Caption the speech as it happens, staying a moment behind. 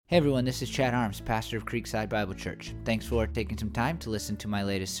Hey everyone, this is Chad Arms, pastor of Creekside Bible Church. Thanks for taking some time to listen to my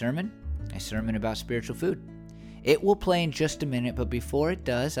latest sermon, a sermon about spiritual food. It will play in just a minute, but before it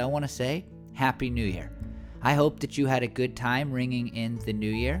does, I want to say Happy New Year. I hope that you had a good time ringing in the new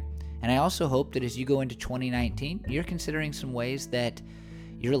year, and I also hope that as you go into 2019, you're considering some ways that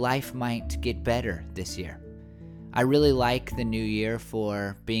your life might get better this year. I really like the new year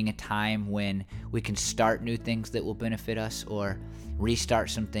for being a time when we can start new things that will benefit us or restart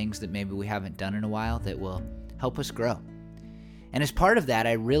some things that maybe we haven't done in a while that will help us grow. And as part of that,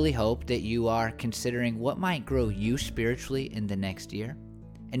 I really hope that you are considering what might grow you spiritually in the next year.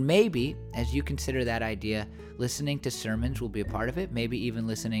 And maybe, as you consider that idea, listening to sermons will be a part of it. Maybe even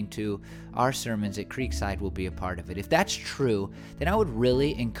listening to our sermons at Creekside will be a part of it. If that's true, then I would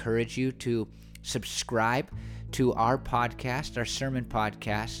really encourage you to subscribe to our podcast, our sermon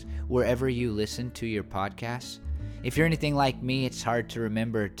podcast, wherever you listen to your podcasts. If you're anything like me, it's hard to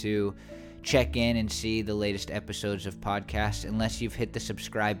remember to check in and see the latest episodes of podcasts unless you've hit the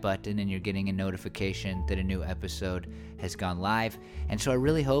subscribe button and you're getting a notification that a new episode has gone live. And so I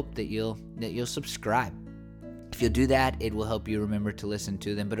really hope that you'll subscribe. If you'll do that, it will help you remember to listen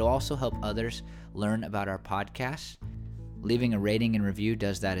to them, but it'll also help others learn about our podcasts. Leaving a rating and review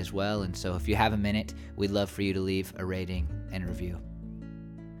does that as well, and so if you have a minute, we'd love for you to leave a rating and review.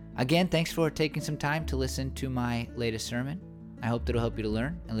 Again, thanks for taking some time to listen to my latest sermon. I hope that it'll help you to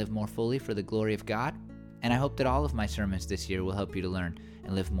learn and live more fully for the glory of God, and I hope that all of my sermons this year will help you to learn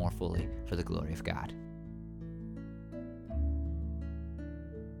and live more fully for the glory of God.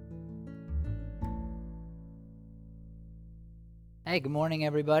 Hey, good morning,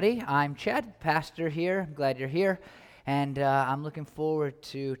 everybody. I'm Chad, pastor here. I'm glad you're here. And I'm looking forward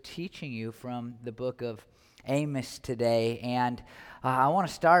to teaching you from the book of Amos today. And I want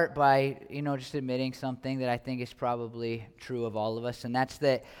to start by, just admitting something that I think is probably true of all of us. And that's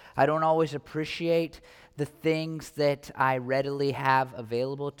that I don't always appreciate the things that I readily have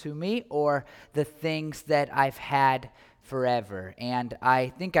available to me or the things that I've had forever. And I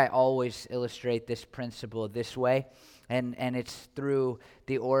think I always illustrate this principle this way. And it's through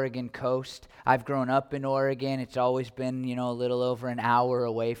the Oregon coast. I've grown up in Oregon. It's always been, a little over an hour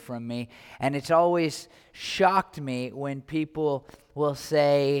away from me. And it's always shocked me when people will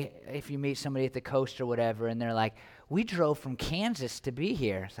say, if you meet somebody at the coast or whatever, and they're like, we drove from Kansas to be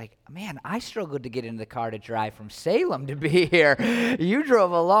here. It's like, man, I struggled to get into the car to drive from Salem to be here. You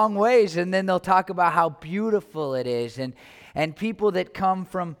drove a long ways. And then they'll talk about how beautiful it is. And people that come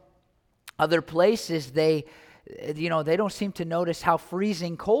from other places, they don't seem to notice how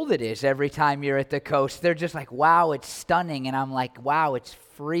freezing cold it is every time you're at the coast. They're just like, wow, it's stunning. And I'm like, wow, it's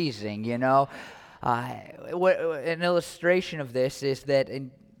freezing, An illustration of this is that,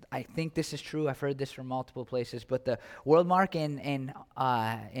 and I think this is true, I've heard this from multiple places, but the world mark in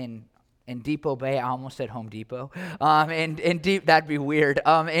Depot Bay, I almost said Home Depot, that'd be weird.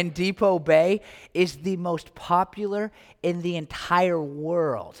 In Depot Bay is the most popular in the entire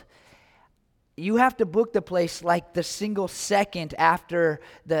world. You have to book the place like the single second after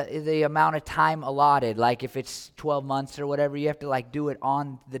the amount of time allotted. Like if it's 12 months or whatever, you have to do it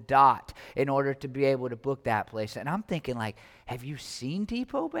on the dot in order to be able to book that place. And I'm thinking have you seen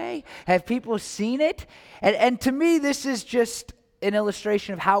Depot Bay? Have people seen it? And to me, this is just an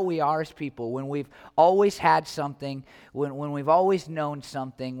illustration of how we are as people. When we've always had something, when we've always known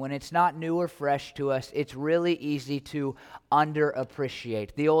something, when it's not new or fresh to us, it's really easy to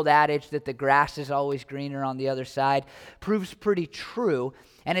underappreciate. The old adage that the grass is always greener on the other side proves pretty true.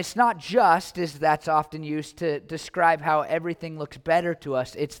 And it's not just, as that's often used to describe how everything looks better to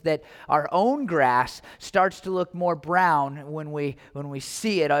us, it's that our own grass starts to look more brown when we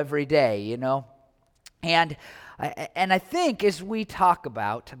see it every day, And I think as we talk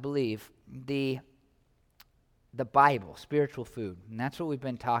about, I believe, the Bible, spiritual food, and that's what we've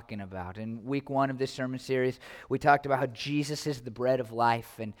been talking about. In week 1 of this sermon series, we talked about how Jesus is the bread of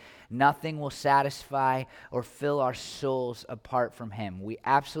life, and nothing will satisfy or fill our souls apart from him. We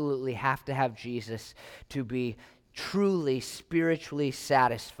absolutely have to have Jesus to be truly spiritually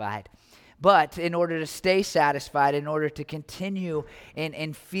satisfied. But in order to stay satisfied, in order to continue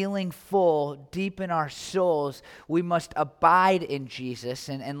in feeling full deep in our souls, we must abide in Jesus.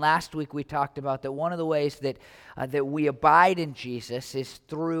 And last week we talked about that one of the ways that we abide in Jesus is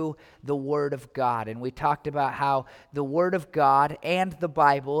through the Word of God. And we talked about how the Word of God and the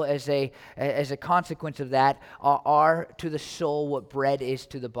Bible, as a consequence of that, are to the soul what bread is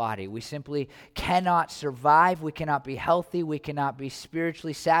to the body. We simply cannot survive. We cannot be healthy. We cannot be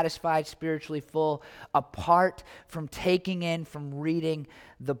spiritually satisfied, spiritually full, apart from taking in, from reading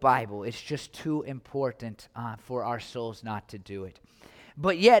the Bible. It's just too important for our souls not to do it.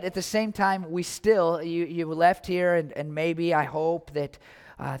 But yet, at the same time, we still, you left here, and maybe I hope that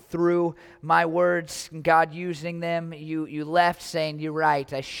through my words, God using them, you left saying, you're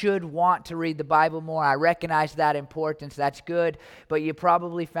right, I should want to read the Bible more. I recognize that importance. That's good. But you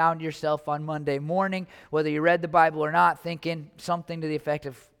probably found yourself on Monday morning, whether you read the Bible or not, thinking something to the effect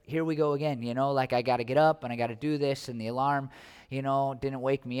of, here we go again, like I got to get up and I got to do this, and the alarm, didn't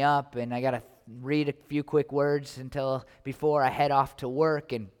wake me up, and I got to read a few quick words before I head off to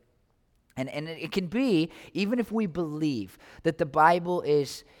work. And it can be, even if we believe that the Bible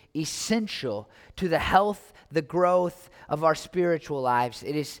is essential to the health, the growth of our spiritual lives,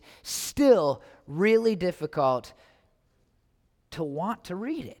 it is still really difficult to want to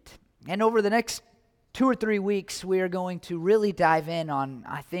read it. And over the next 2 or 3 weeks, we are going to really dive in on,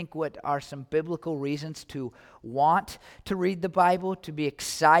 I think, what are some biblical reasons to want to read the Bible, to be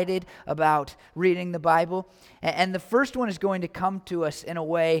excited about reading the Bible. And the first one is going to come to us in a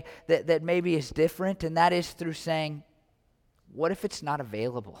way that maybe is different, and that is through saying, what if it's not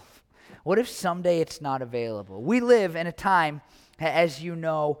available? What if someday it's not available? We live in a time, as you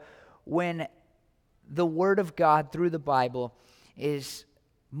know, when the Word of God through the Bible is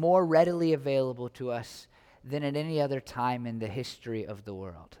more readily available to us than at any other time in the history of the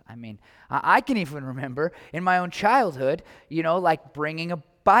world. I mean, I can even remember in my own childhood, like bringing a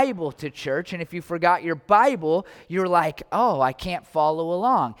Bible to church, and if you forgot your Bible, you're like, oh, I can't follow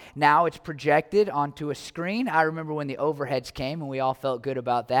along. Now it's projected onto a screen. I remember when the overheads came, and we all felt good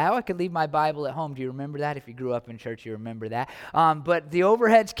about that. Oh, I could leave my Bible at home. Do you remember that? If you grew up in church, you remember that. But the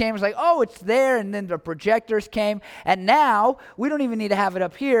overheads came, it was like, oh, it's there, and then the projectors came, and now we don't even need to have it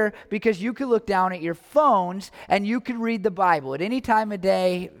up here, because you could look down at your phones, and you could read the Bible at any time of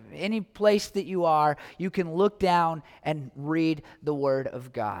day, any place that you are. You can look down and read the Word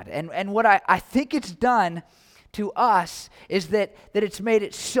of God. And what I think it's done to us is that it's made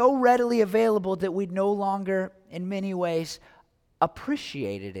it so readily available that we no longer, in many ways,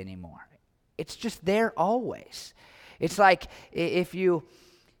 appreciate it anymore. It's just there always. It's like if you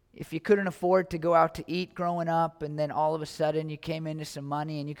couldn't afford to go out to eat growing up, and then all of a sudden you came into some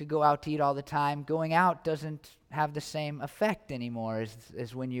money and you could go out to eat all the time, going out doesn't have the same effect anymore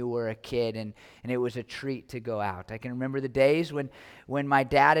as when you were a kid and it was a treat to go out. I can remember the days when my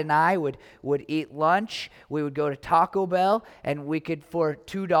dad and I would eat lunch. We would go to Taco Bell, and we could, for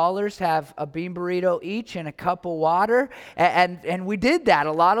 $2, have a bean burrito each and a cup of water. And we did that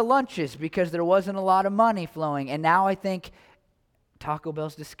a lot of lunches because there wasn't a lot of money flowing. And now I think Taco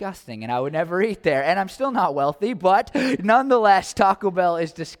Bell's disgusting, and I would never eat there. And I'm still not wealthy, but nonetheless, Taco Bell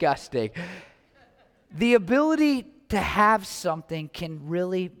is disgusting. The ability to have something can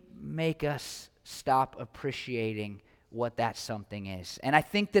really make us stop appreciating what that something is. And I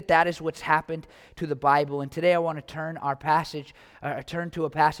think that is what's happened to the Bible. And today I want to turn to a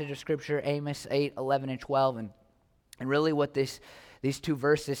passage of Scripture, Amos 8, 11, and 12. And really what these two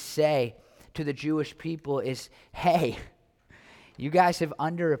verses say to the Jewish people is, hey, you guys have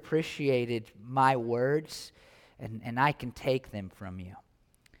underappreciated my words, and I can take them from you.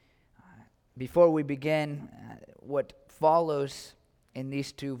 Before we begin, what follows in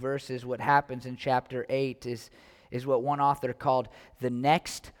these two verses, what happens in chapter 8 is what one author called the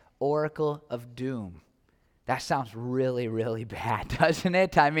next oracle of doom. That sounds really, really bad, doesn't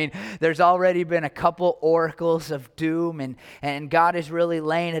it? I mean, there's already been a couple oracles of doom, and God is really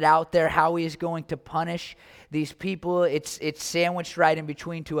laying it out there how he is going to punish these people. It's sandwiched right in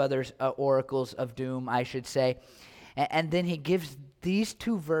between two other oracles of doom, I should say. And then he gives these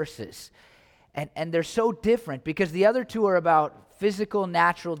two verses, and they're so different because the other two are about physical,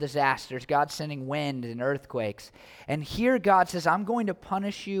 natural disasters, God sending wind and earthquakes. And here God says, I'm going to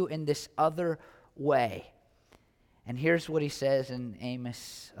punish you in this other way. And here's what he says in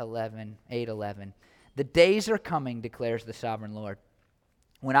Amos 8:11. The days are coming, declares the sovereign Lord,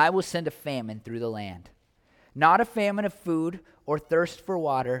 when I will send a famine through the land. Not a famine of food or thirst for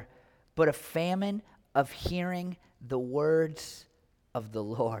water, but a famine of hearing the words of the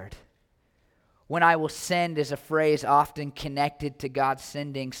Lord. When I will send is a phrase often connected to God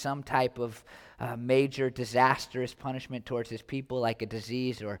sending some type of major disastrous punishment towards his people, like a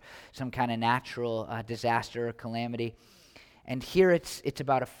disease or some kind of natural disaster or calamity. And here it's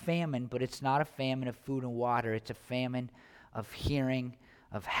about a famine, but it's not a famine of food and water. It's a famine of hearing,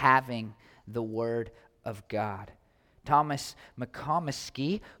 of having the word of God. Thomas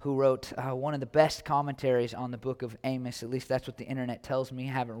McComiskey, who wrote one of the best commentaries on the book of Amos, at least that's what the internet tells me,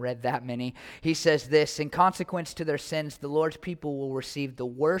 I haven't read that many, he says this: in consequence to their sins, the Lord's people will receive the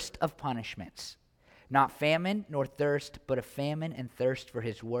worst of punishments. Not famine nor thirst, but a famine and thirst for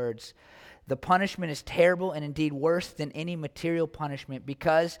his words. The punishment is terrible and indeed worse than any material punishment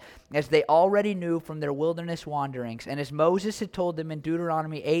because, as they already knew from their wilderness wanderings, and as Moses had told them in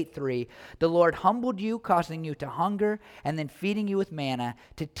Deuteronomy 8:3, the Lord humbled you, causing you to hunger, and then feeding you with manna,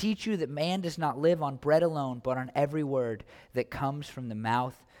 to teach you that man does not live on bread alone, but on every word that comes from the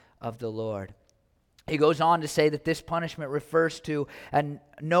mouth of the Lord. He goes on to say that this punishment refers to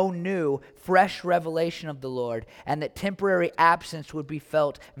no new, fresh revelation of the Lord, and that temporary absence would be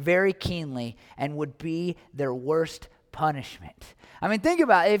felt very keenly and would be their worst punishment. I mean, think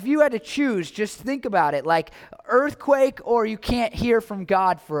about it. If you had to choose, just think about it, like earthquake or you can't hear from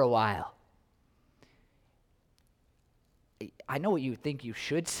God for a while. I know what you think you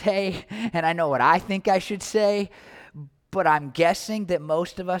should say, and I know what I think I should say, but I'm guessing that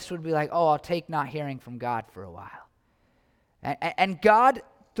most of us would be like, oh, I'll take not hearing from God for a while. And God,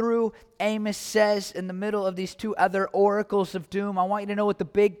 through Amos, says in the middle of these two other oracles of doom, I want you to know what the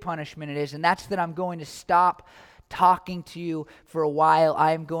big punishment it is, and that's that I'm going to stop talking to you for a while.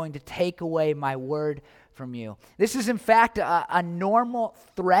 I am going to take away my word from you. This is in fact a normal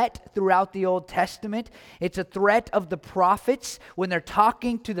threat throughout the Old Testament. It's a threat of the prophets when they're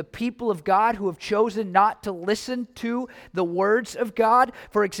talking to the people of God who have chosen not to listen to the words of God.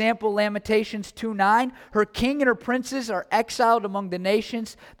 For example, Lamentations 2:9, her king and her princes are exiled among the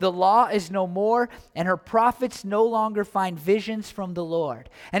nations. The law is no more, and her prophets no longer find visions from the Lord.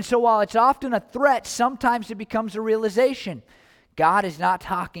 And so while it's often a threat, sometimes it becomes a realization. God is not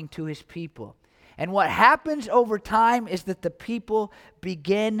talking to his people. And what happens over time is that the people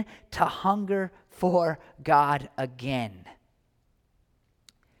begin to hunger for God again.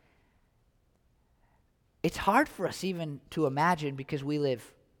 It's hard for us even to imagine because we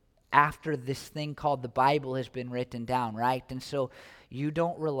live after this thing called the Bible has been written down, right? And so you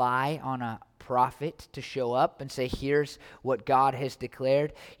don't rely on a prophet to show up and say, here's what God has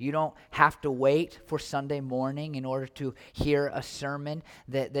declared. You don't have to wait for Sunday morning in order to hear a sermon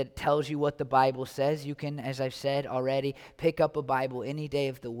that tells you what the Bible says. You can, as I've said already, pick up a Bible any day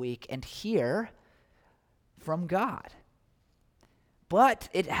of the week and hear from God. But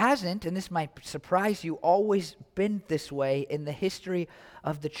it hasn't, and this might surprise you, always been this way in the history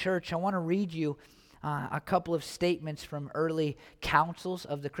of the church. I want to read you a couple of statements from early councils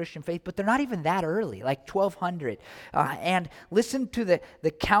of the Christian faith, but they're not even that early, like 1200. And listen to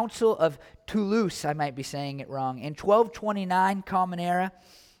the Council of Toulouse, I might be saying it wrong. In 1229, Common Era,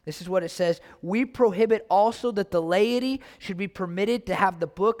 this is what it says: we prohibit also that the laity should be permitted to have the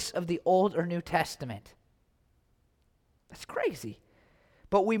books of the Old or New Testament. That's crazy.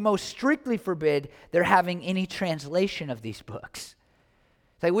 But we most strictly forbid their having any translation of these books.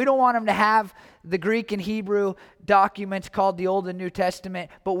 It's like we don't want them to have the Greek and Hebrew documents called the Old and New Testament,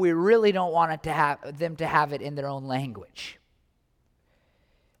 but we really don't want them to have it in their own language.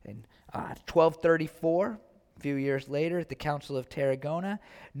 In 1234, a few years later, at the Council of Tarragona,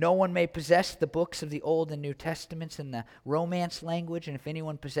 no one may possess the books of the Old and New Testaments in the Romance language, and if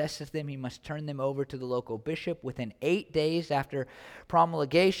anyone possesses them, he must turn them over to the local bishop within 8 days after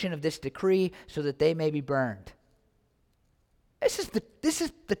promulgation of this decree, so that they may be burned. This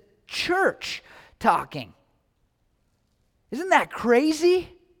is the church talking. Isn't that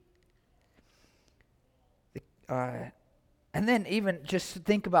crazy? And then even just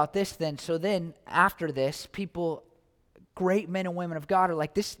think about this then. So then after this, people, great men and women of God are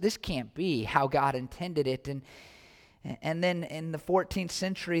like, this can't be how God intended it. And then in the 14th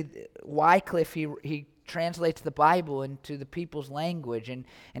century, Wycliffe, he translates the Bible into the people's language, and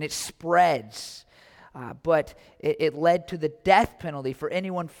it spreads. But it led to the death penalty for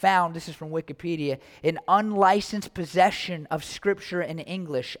anyone found, this is from Wikipedia, in unlicensed possession of Scripture in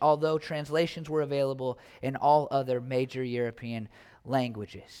English, although translations were available in all other major European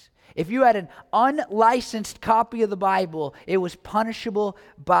languages. If you had an unlicensed copy of the Bible, it was punishable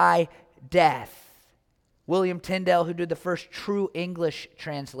by death. William Tyndale, who did the first true English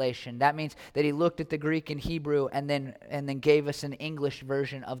translation, that means that he looked at the Greek and Hebrew and then gave us an English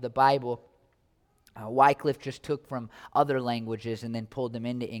version of the Bible. Wycliffe just took from other languages and then pulled them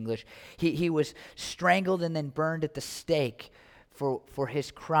into English. He was strangled and then burned at the stake for his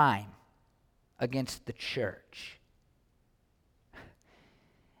crime against the church.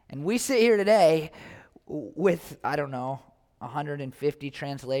 And we sit here today with, 150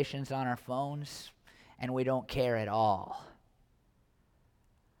 translations on our phones, and we don't care at all.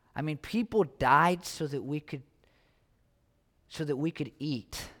 I mean, people died so that we could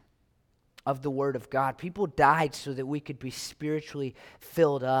eat of the Word of God. People died so that we could be spiritually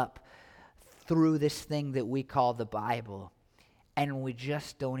filled up through this thing that we call the Bible. And we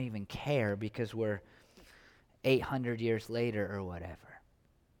just don't even care because we're 800 years later or whatever.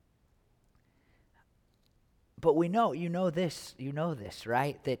 But we know, you know this,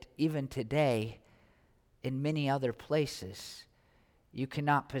 right? That even today, in many other places, you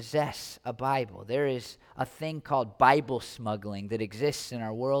cannot possess a Bible. There is a thing called Bible smuggling that exists in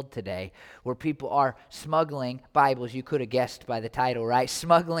our world today, where people are smuggling Bibles. You could have guessed by the title, right?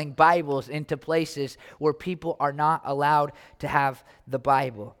 Smuggling Bibles into places where people are not allowed to have the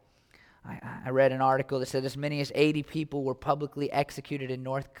Bible. I read an article that said as many as 80 people were publicly executed in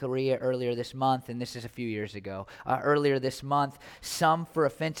North Korea earlier this month, and this is a few years ago. Earlier this month, some for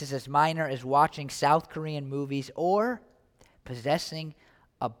offenses as minor as watching South Korean movies or possessing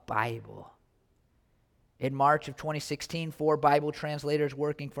a Bible. In March of 2016, 4 Bible translators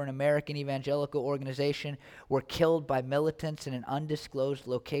working for an American evangelical organization were killed by militants in an undisclosed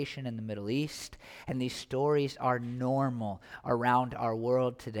location in the Middle East. And these stories are normal around our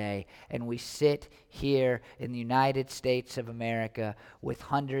world today. And we sit here in the United States of America with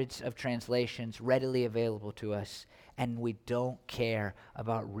hundreds of translations readily available to us, and we don't care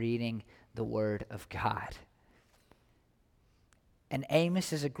about reading the Word of God. And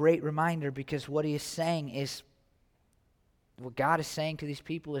Amos is a great reminder, because what he is saying is, what God is saying to these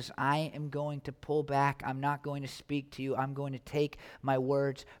people is, I am going to pull back. I'm not going to speak to you. I'm going to take my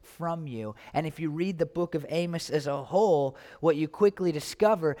words from you. And if you read the book of Amos as a whole, what you quickly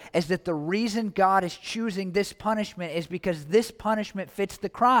discover is that the reason God is choosing this punishment is because this punishment fits the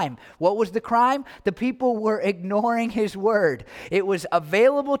crime. What was the crime? The people were ignoring his word. It was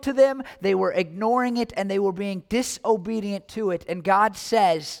available to them. They were ignoring it, and they were being disobedient to it. And God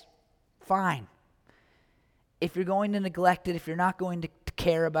says, fine. If you're going to neglect it, if you're not going to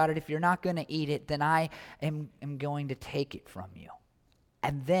care about it, if you're not going to eat it, then I am going to take it from you.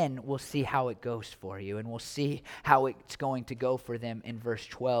 And then we'll see how it goes for you, and we'll see how it's going to go for them in verse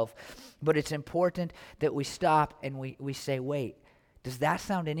 12. But it's important that we stop and we say, wait, does that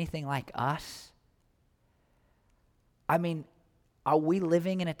sound anything like us? I mean, are we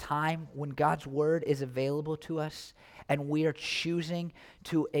living in a time when God's word is available to us and we are choosing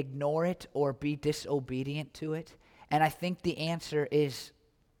to ignore it or be disobedient to it? And I think the answer is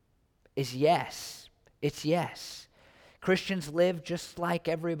yes. It's yes. Christians live just like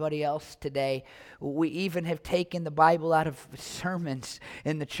everybody else today. We even have taken the Bible out of sermons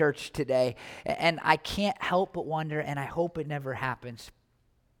in the church today. And I can't help but wonder, and I hope it never happens,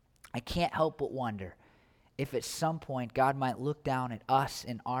 I can't help but wonder if at some point God might look down at us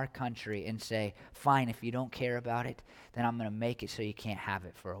in our country and say, fine, if you don't care about it, then I'm going to make it so you can't have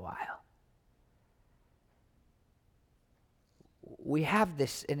it for a while. We have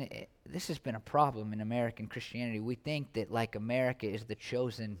this, and this has been a problem in American Christianity. We think that like America is the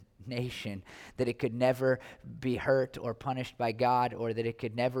chosen nation, that it could never be hurt or punished by God, or that it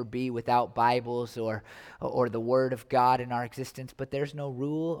could never be without Bibles or the Word of God in our existence. But there's no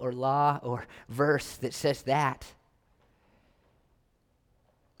rule or law or verse that says that.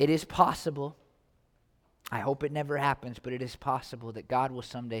 It is possible, I hope it never happens, but it is possible that God will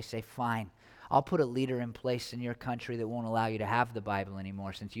someday say, fine, I'll put a leader in place in your country that won't allow you to have the Bible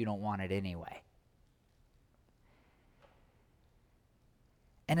anymore since you don't want it anyway.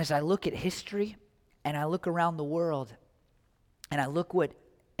 And as I look at history and I look around the world and I look what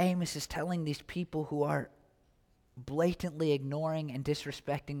Amos is telling these people who are blatantly ignoring and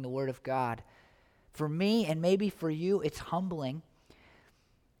disrespecting the Word of God, for me and maybe for you, it's humbling,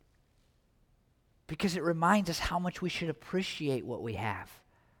 because it reminds us how much we should appreciate what we have.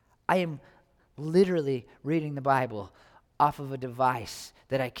 I am literally reading the Bible off of a device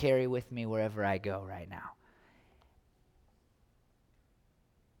that I carry with me wherever I go right now.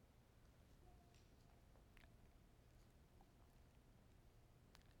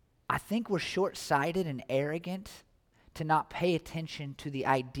 I think we're short-sighted and arrogant to not pay attention to the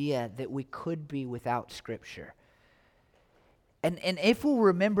idea that we could be without Scripture. And if we'll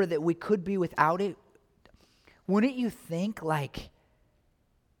remember that we could be without it, wouldn't you think like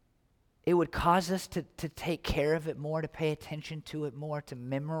it would cause us to take care of it more, to pay attention to it more, to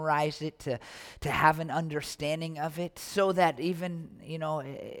memorize it, to have an understanding of it, so that even,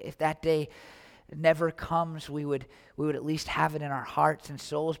 if that day never comes, we would at least have it in our hearts and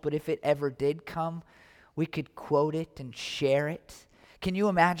souls. But if it ever did come, we could quote it and share it. Can you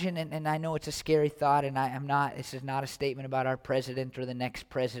imagine, and I know it's a scary thought, and this is not a statement about our president or the next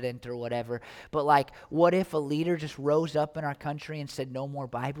president or whatever, but like, what if a leader just rose up in our country and said, no more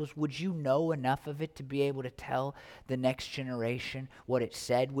Bibles? Would you know enough of it to be able to tell the next generation what it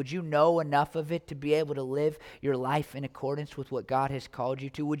said? Would you know enough of it to be able to live your life in accordance with what God has called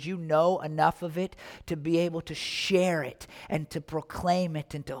you to? Would you know enough of it to be able to share it and to proclaim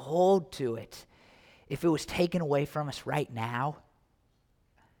it and to hold to it? if it was taken away from us right now,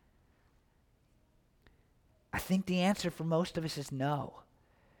 I think the answer for most of us is no,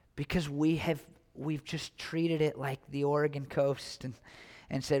 because we've just treated it like the Oregon coast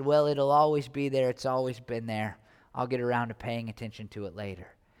and said, well, it'll always be there. It's always been there. I'll get around to paying attention to it later.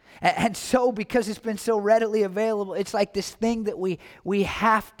 And so because it's been so readily available, it's like this thing that we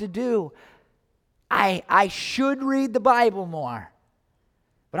have to do. I should read the Bible more.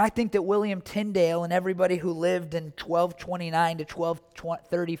 But I think that William Tyndale and everybody who lived in 1229 to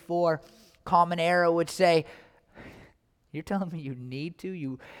 1234 Common Era would say, you're telling me you need to,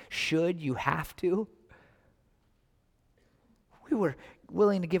 you should, you have to? We were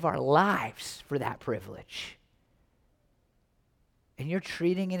willing to give our lives for that privilege. And you're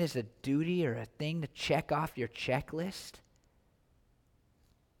treating it as a duty or a thing to check off your checklist?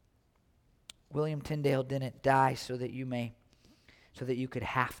 William Tyndale didn't die so that you could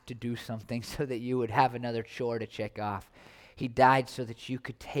have to do something, so that you would have another chore to check off. He died so that you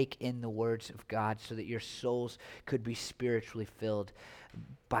could take in the words of God, so that your souls could be spiritually filled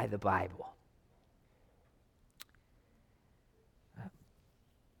by the Bible.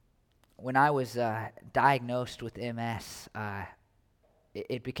 When I was diagnosed with MS,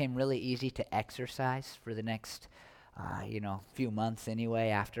 it became really easy to exercise for the next, few months anyway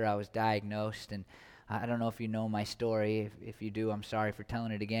after I was diagnosed. And I don't know if you know my story. If you do, I'm sorry for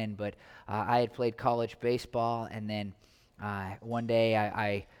telling it again. But I had played college baseball, and then one day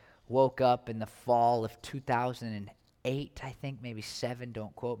I woke up in the fall of 2008, I think, maybe 7,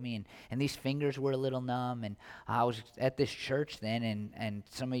 don't quote me, and these fingers were a little numb, and I was at this church then, and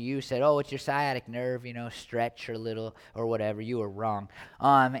some of you said, oh, it's your sciatic nerve, stretch or little, or whatever. You were wrong.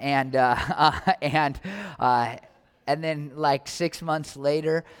 And then like 6 months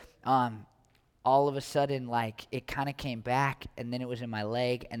later, all of a sudden, like, it kind of came back, and then it was in my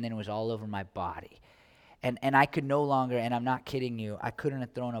leg, and then it was all over my body. And I could no longer, and I'm not kidding you, I couldn't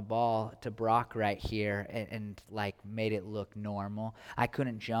have thrown a ball to Brock right here and like made it look normal. I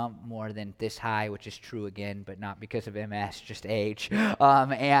couldn't jump more than this high, which is true again, but not because of MS, just age.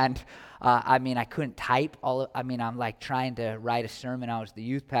 I couldn't type. I'm like trying to write a sermon. I was the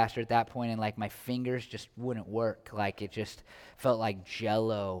youth pastor at that point, and like my fingers just wouldn't work. Like it just felt like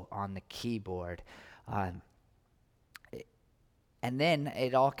Jell-O on the keyboard. And then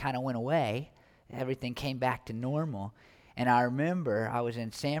it all kind of went away. Everything came back to normal. And I remember I was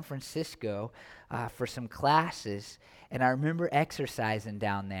in San Francisco for some classes, and I remember exercising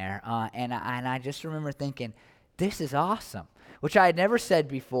down there. And I just remember thinking, this is awesome, which I had never said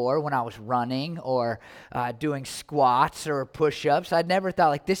before when I was running or doing squats or push-ups. I'd never thought,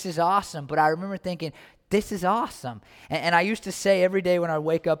 like, this is awesome. But I remember thinking, this is awesome. And I used to say every day when I would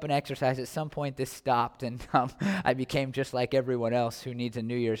wake up and exercise, at some point this stopped, and I became just like everyone else who needs a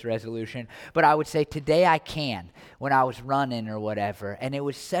New Year's resolution. But I would say, today I can, when I was running or whatever. And it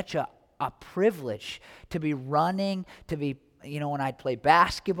was such a privilege to be running, to be, when I'd play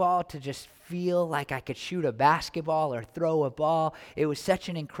basketball, to just feel like I could shoot a basketball or throw a ball. It was such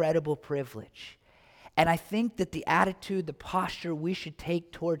an incredible privilege. And I think that the attitude, the posture we should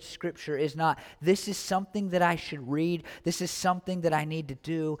take towards Scripture is not, this is something that I should read, this is something that I need to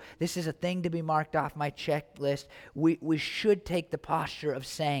do, this is a thing to be marked off my checklist. We should take the posture of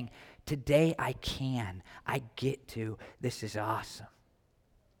saying, today I can, I get to, this is awesome.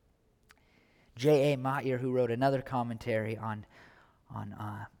 J.A. Motyer, who wrote another commentary on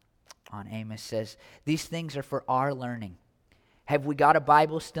Amos, says, these things are for our learning. Have we got a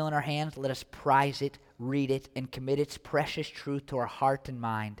Bible still in our hands? Let us prize it, read it, and commit its precious truth to our heart and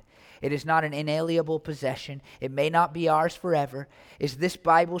mind. It is not an inalienable possession. It may not be ours forever. Is this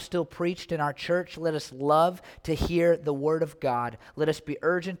Bible still preached in our church? Let us love to hear the word of God. Let us be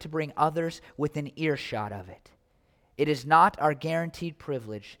urgent to bring others within earshot of it. It is not our guaranteed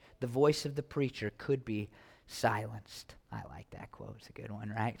privilege. The voice of the preacher could be silenced. I like that quote. It's a good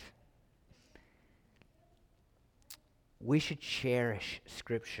one, right? We should cherish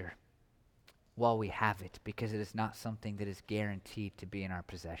Scripture while we have it, because it is not something that is guaranteed to be in our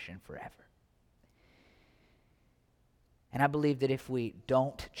possession forever. And I believe that if we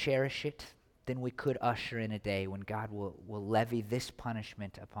don't cherish it, then we could usher in a day when God will levy this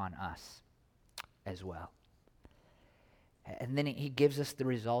punishment upon us as well. And then he gives us the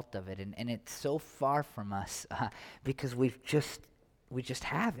result of it, and it's so far from us because we just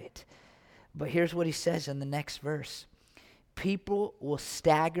have it. But here's what he says in the next verse. People will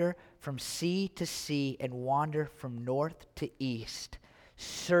stagger from sea to sea and wander from north to east,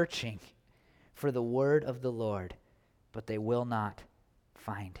 searching for the word of the Lord, but they will not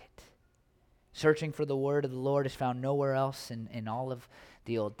find it. Searching for the word of the Lord is found nowhere else in all of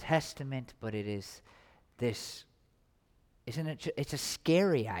the Old Testament, but it is this, isn't it? It's a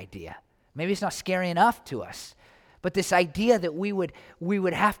scary idea. Maybe it's not scary enough to us, but this idea that we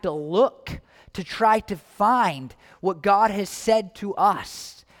would have to look to try to find what God has said to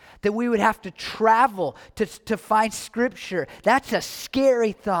us, that we would have to travel to find Scripture, that's a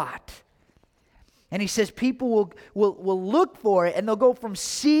scary thought. And he says people will look for it, and they'll go from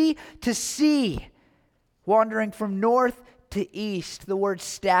sea to sea, wandering from north to east. The word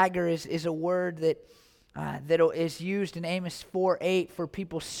stagger is a word that is used in Amos 4:8 for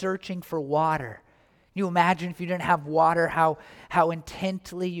people searching for water. Can you imagine if you didn't have water, how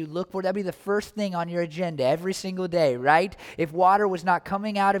intently you look for it? That'd be the first thing on your agenda every single day, right? If water was not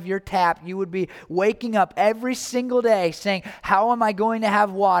coming out of your tap, you would be waking up every single day saying, how am I going to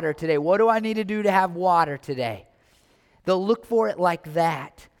have water today? What do I need to do to have water today? They'll look for it like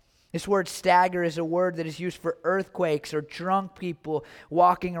that. This word stagger is a word that is used for earthquakes or drunk people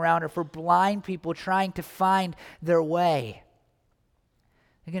walking around, or for blind people trying to find their way.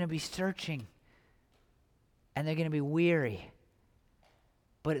 They're going to be searching, and they're going to be weary,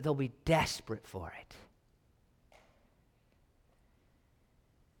 but they'll be desperate for it.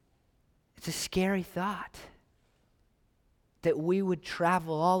 It's a scary thought that we would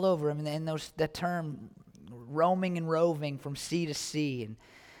travel all over. I mean, and that term, roaming and roving from sea to sea, and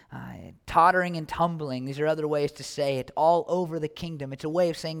tottering and tumbling. These are other ways to say it. All over the kingdom. It's a way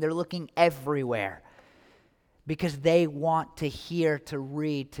of saying they're looking everywhere because they want to hear, to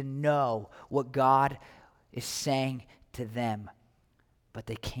read, to know what God is saying to them, but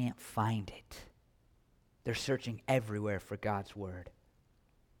they can't find it. They're searching everywhere for God's word.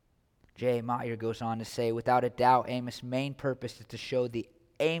 J. Meyer goes on to say, without a doubt, Amos' main purpose is to show the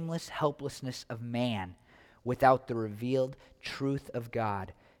aimless helplessness of man without the revealed truth of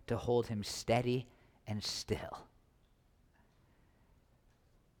God to hold him steady and still.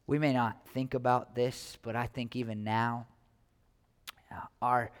 We may not think about this, but I think even now,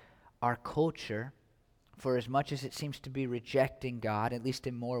 our culture, for as much as it seems to be rejecting God, at least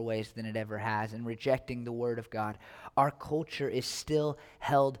in more ways than it ever has, and rejecting the Word of God, our culture is still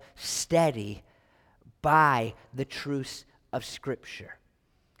held steady by the truths of Scripture.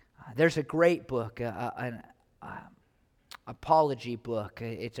 There's a great book, an apology book.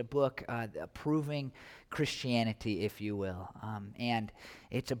 It's a book proving Christianity, if you will. And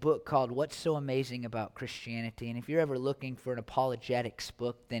it's a book called What's So Amazing About Christianity. And if you're ever looking for an apologetics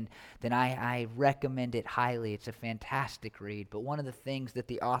book, then I recommend it highly. It's a fantastic read. But one of the things that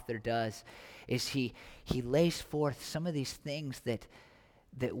the author does is he lays forth some of these things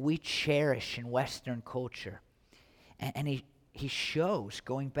that we cherish in Western culture. And he shows,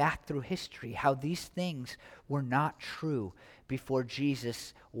 going back through history, how these things were not true before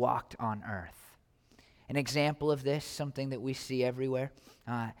Jesus walked on earth. An example of this, something that we see everywhere,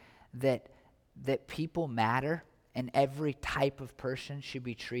 that people matter and every type of person should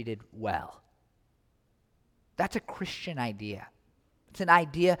be treated well. That's a Christian idea. It's an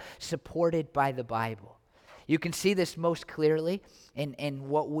idea supported by the Bible. You can see this most clearly in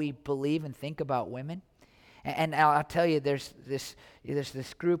what we believe and think about women. And I'll tell you, there's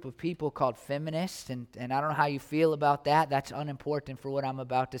this group of people called feminists, and I don't know how you feel about that. That's unimportant for what I'm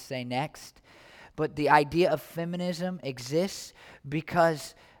about to say next. But the idea of feminism exists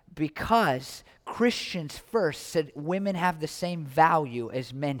because Christians first said women have the same value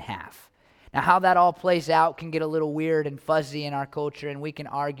as men have. Now, how that all plays out can get a little weird and fuzzy in our culture, and we can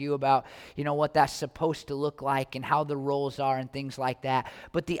argue about, what that's supposed to look like and how the roles are and things like that.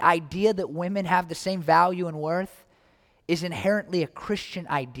 But the idea that women have the same value and worth is inherently a Christian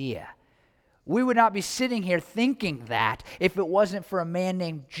idea. We would not be sitting here thinking that if it wasn't for a man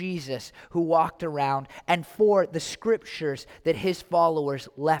named Jesus who walked around and for the scriptures that his followers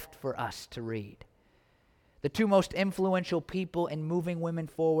left for us to read. The two most influential people in moving women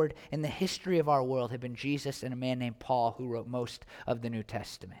forward in the history of our world have been Jesus and a man named Paul, who wrote most of the New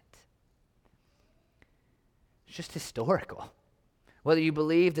Testament. It's just historical. Whether you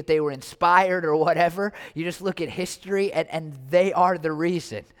believe that they were inspired or whatever, you just look at history and they are the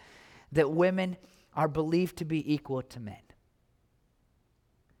reason that women are believed to be equal to men.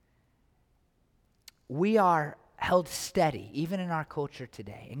 We are held steady, even in our culture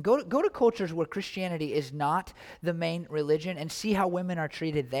today. And go to cultures where Christianity is not the main religion and see how women are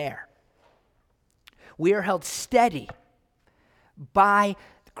treated there. We are held steady by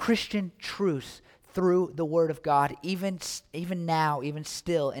Christian truths through the Word of God, even now, even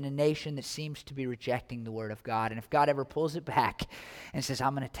still, in a nation that seems to be rejecting the Word of God. And if God ever pulls it back and says,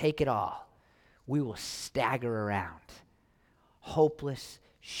 I'm going to take it all, we will stagger around, hopeless,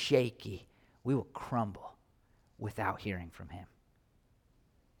 shaky. We will crumble without hearing from Him.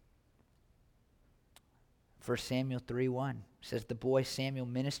 1 Samuel 3:1 says, the boy Samuel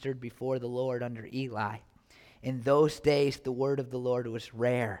ministered before the Lord under Eli. In those days, the word of the Lord was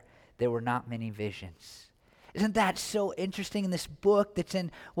rare. There were not many visions. Isn't that so interesting in this book that's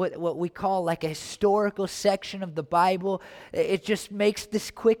in what we call like a historical section of the Bible? It just makes this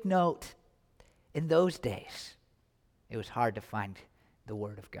quick note. In those days, it was hard to find the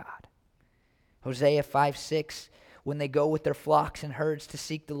word of God. Hosea 5:6, when they go with their flocks and herds to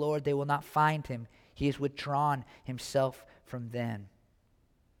seek the Lord, they will not find him. He has withdrawn himself from them.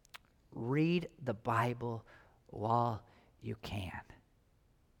 Read the Bible while you can.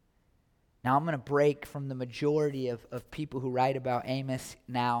 Now I'm going to break from the majority of people who write about Amos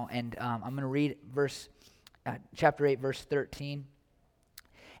now, and I'm going to read chapter 8, verse 13.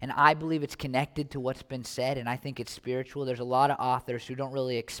 And I believe it's connected to what's been said, and I think it's spiritual. There's a lot of authors who don't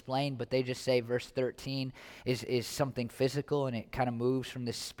really explain, but they just say verse 13 is something physical, and it kind of moves from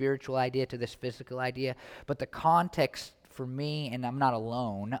this spiritual idea to this physical idea. But the context for me, and I'm not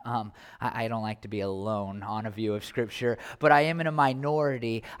alone, I don't like to be alone on a view of Scripture, but I am in a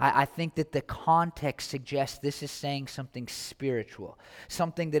minority. I think that the context suggests this is saying something spiritual,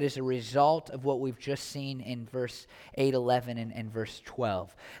 something that is a result of what we've just seen in verse 8, 11, and verse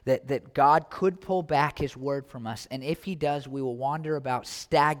 12, that God could pull back his word from us, and if he does, we will wander about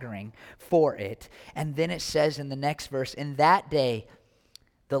staggering for it. And then it says in the next verse, in that day,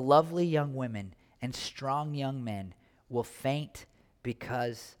 the lovely young women and strong young men will faint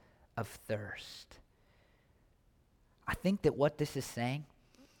because of thirst. I think that what this is saying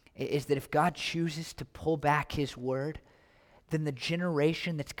is that if God chooses to pull back his word, then the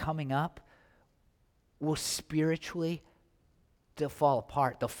generation that's coming up will spiritually, they'll fall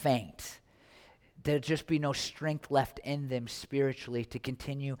apart, they'll faint. There'll just be no strength left in them spiritually to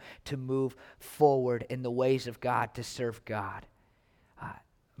continue to move forward in the ways of God, to serve God.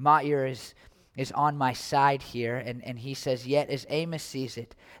 Mair is on my side here, and he says, yet as Amos sees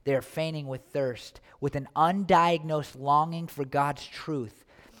it, they are fainting with thirst, with an undiagnosed longing for God's truth.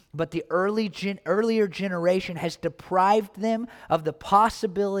 But the earlier generation has deprived them of the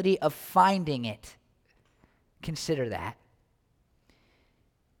possibility of finding it. Consider that.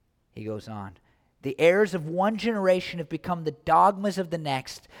 He goes on. The errors of one generation have become the dogmas of the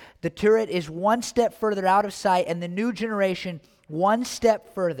next. The turret is one step further out of sight, and the new generation one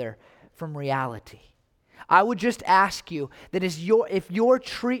step further from reality. I would just ask you that if your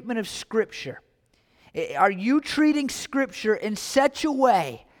treatment of Scripture, are you treating Scripture in such a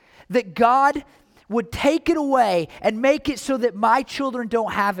way that God would take it away and make it so that my children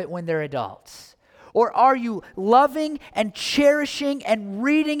don't have it when they're adults? Or are you loving and cherishing and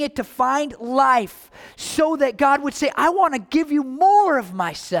reading it to find life so that God would say, I want to give you more of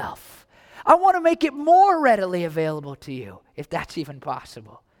myself. I want to make it more readily available to you, if that's even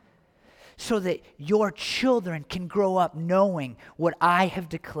possible, so that your children can grow up knowing what I have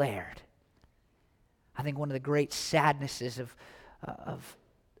declared. I think one of the great sadnesses of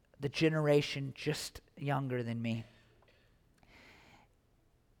the generation just younger than me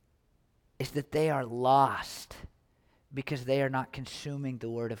is that they are lost because they are not consuming the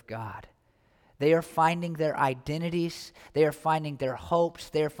Word of God. They are finding their identities, they are finding their hopes,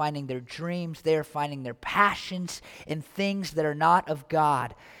 they are finding their dreams, they are finding their passions in things that are not of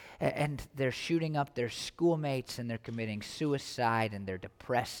God. And they're shooting up their schoolmates, and they're committing suicide, and they're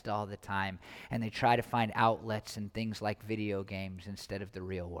depressed all the time, and they try to find outlets in things like video games instead of the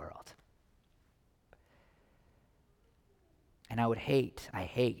real world. And I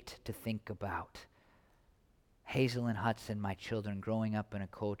hate to think about Hazel and Hudson, my children, growing up in a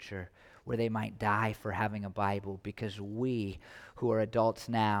culture where they might die for having a Bible because we, who are adults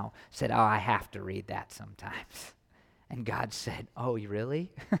now, said, oh, I have to read that sometimes. And God said, oh, you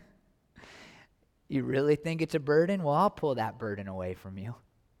really? You really think it's a burden? Well, I'll pull that burden away from you.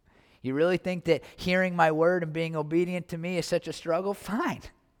 You really think that hearing my word and being obedient to me is such a struggle? Fine.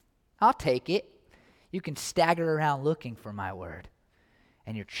 I'll take it. You can stagger around looking for my word,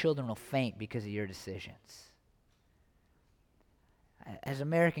 and your children will faint because of your decisions. As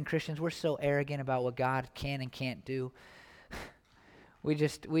American Christians, we're so arrogant about what God can and can't do. We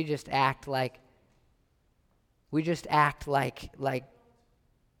just act like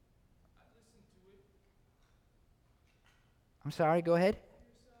I'm sorry, go ahead.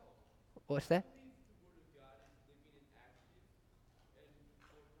 What's that?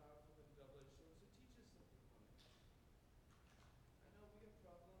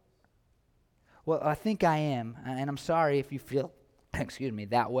 Well, I think I am, and I'm sorry if you feel,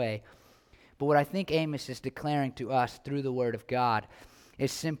 that way. But what I think Amos is declaring to us through the Word of God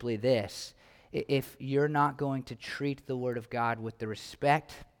is simply this. If you're not going to treat the Word of God with the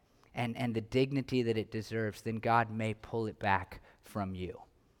respect and the dignity that it deserves, then God may pull it back from you.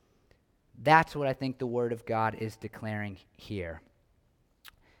 That's what I think the Word of God is declaring here.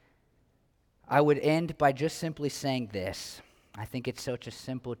 I would end by just simply saying this. I think it's such a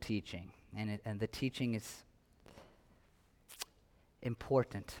simple teaching, and the teaching is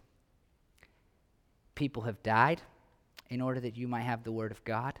important. People have died in order that you might have the Word of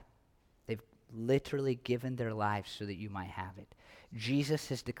God. They've literally given their lives so that you might have it. Jesus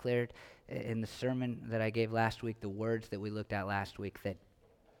has declared in the sermon that I gave last week, the words that we looked at last week, that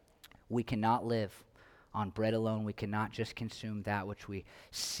we cannot live on bread alone. We cannot just consume that which we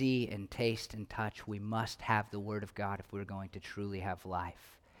see and taste and touch. We must have the Word of God if we're going to truly have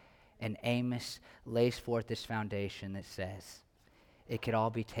life. And Amos lays forth this foundation that says, it could all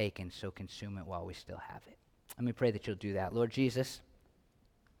be taken, so consume it while we still have it. Let me pray that you'll do that. Lord Jesus,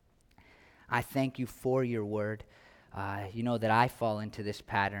 I thank you for your word. You know that I fall into this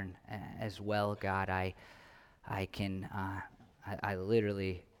pattern as well, God. I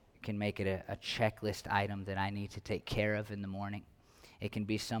literally can make it a checklist item that I need to take care of in the morning. It can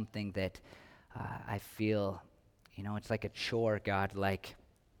be something that I feel, it's like a chore, God, like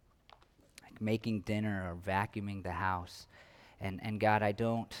making dinner or vacuuming the house. And God, I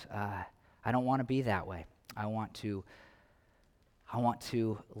don't want to be that way. I want to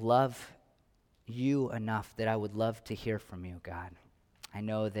love you enough that I would love to hear from you, God. I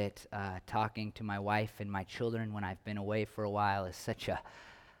know that talking to my wife and my children when I've been away for a while is such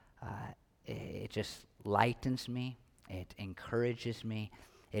it just lightens me, it encourages me,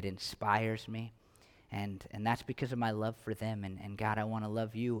 it inspires me, and that's because of my love for them. And God, I want to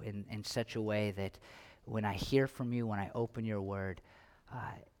love you in such a way that when I hear from you, when I open your word,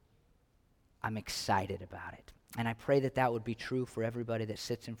 I'm excited about it. And I pray that that would be true for everybody that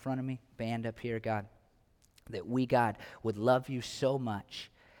sits in front of me, band up here, God, that we, God, would love you so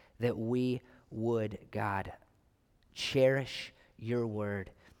much that we would, God, cherish your word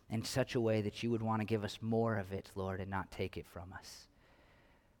in such a way that you would want to give us more of it, Lord, and not take it from us.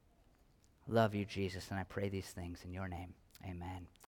 Love you, Jesus, and I pray these things in your name. Amen.